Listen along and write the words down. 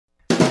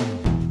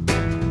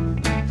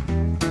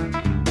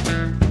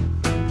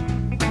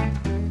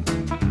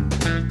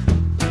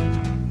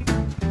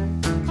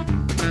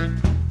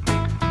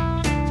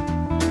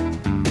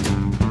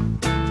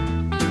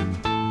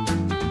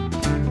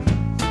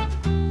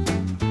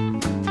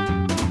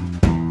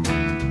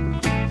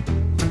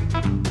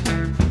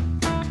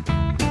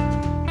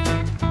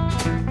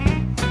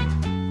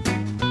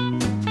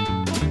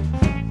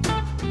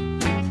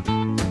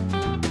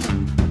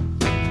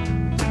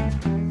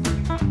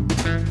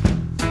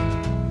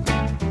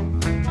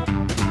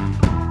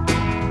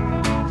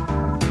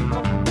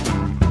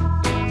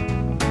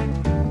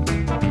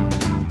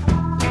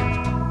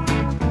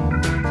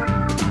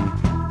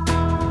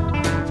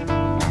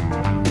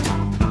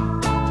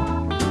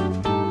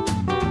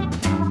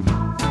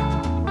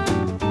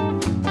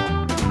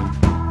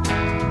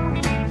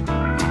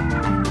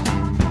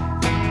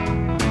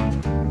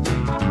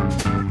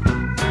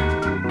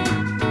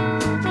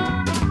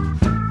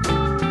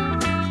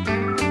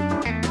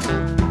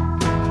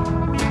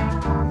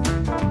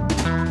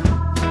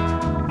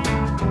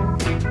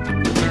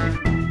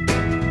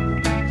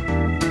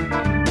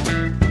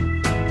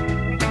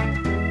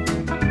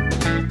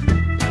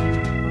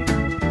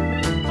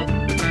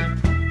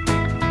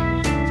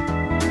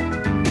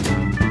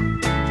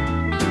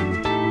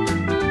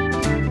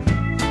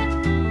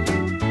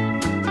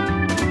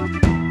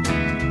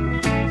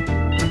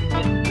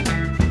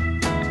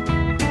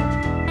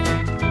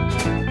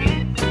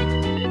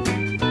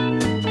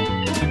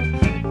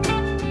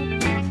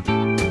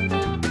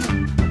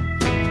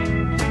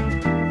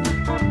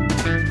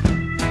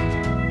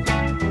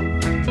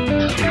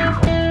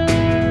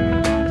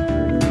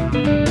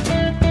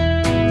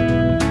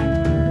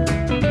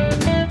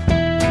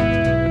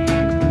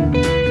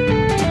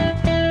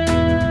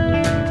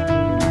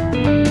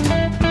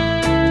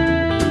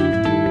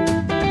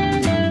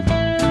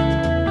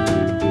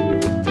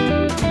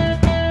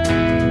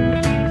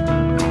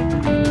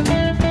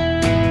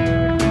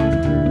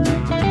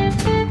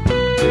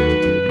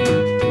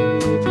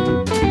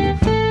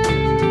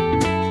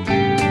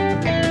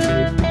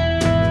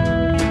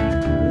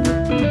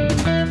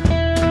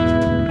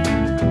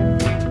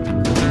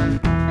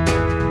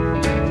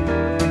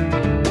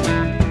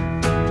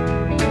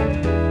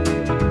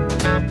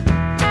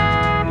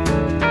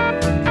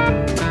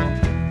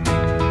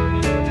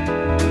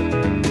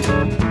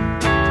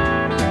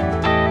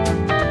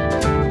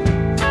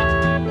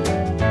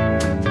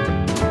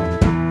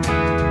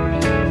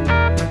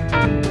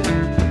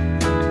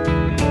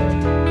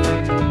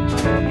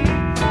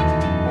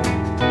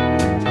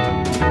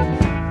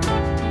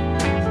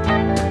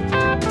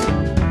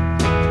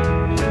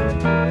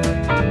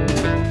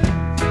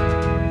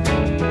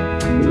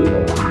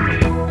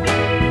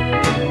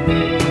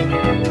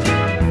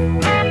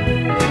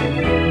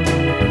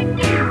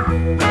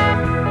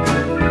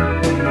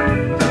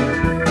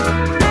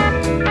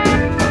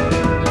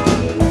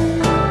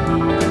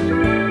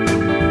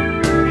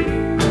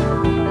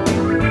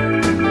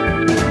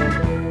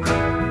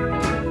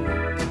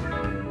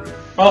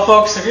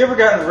folks, have you ever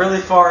gotten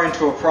really far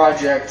into a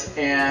project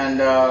and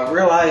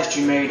realized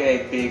you made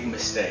a big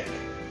mistake?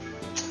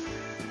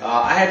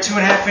 I had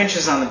 2.5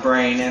 inches on the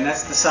brain, and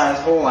that's the size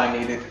hole I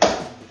needed.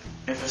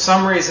 And for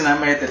some reason I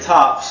made the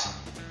tops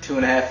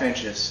 2.5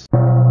 inches.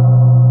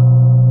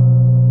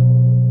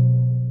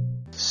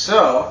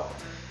 So,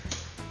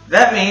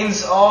 that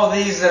means all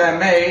these that I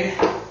made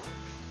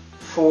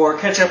for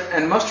ketchup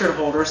and mustard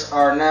holders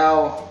are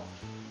now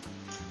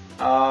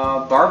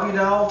Barbie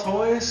doll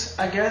toys,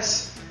 I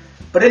guess.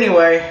 But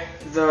anyway,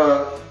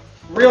 the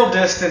real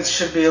distance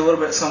should be a little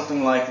bit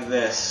something like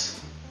this.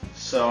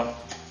 So,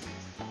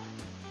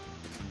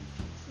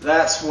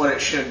 that's what it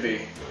should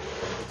be.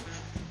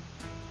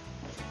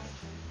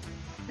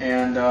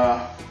 And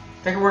I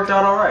think it worked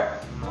out alright.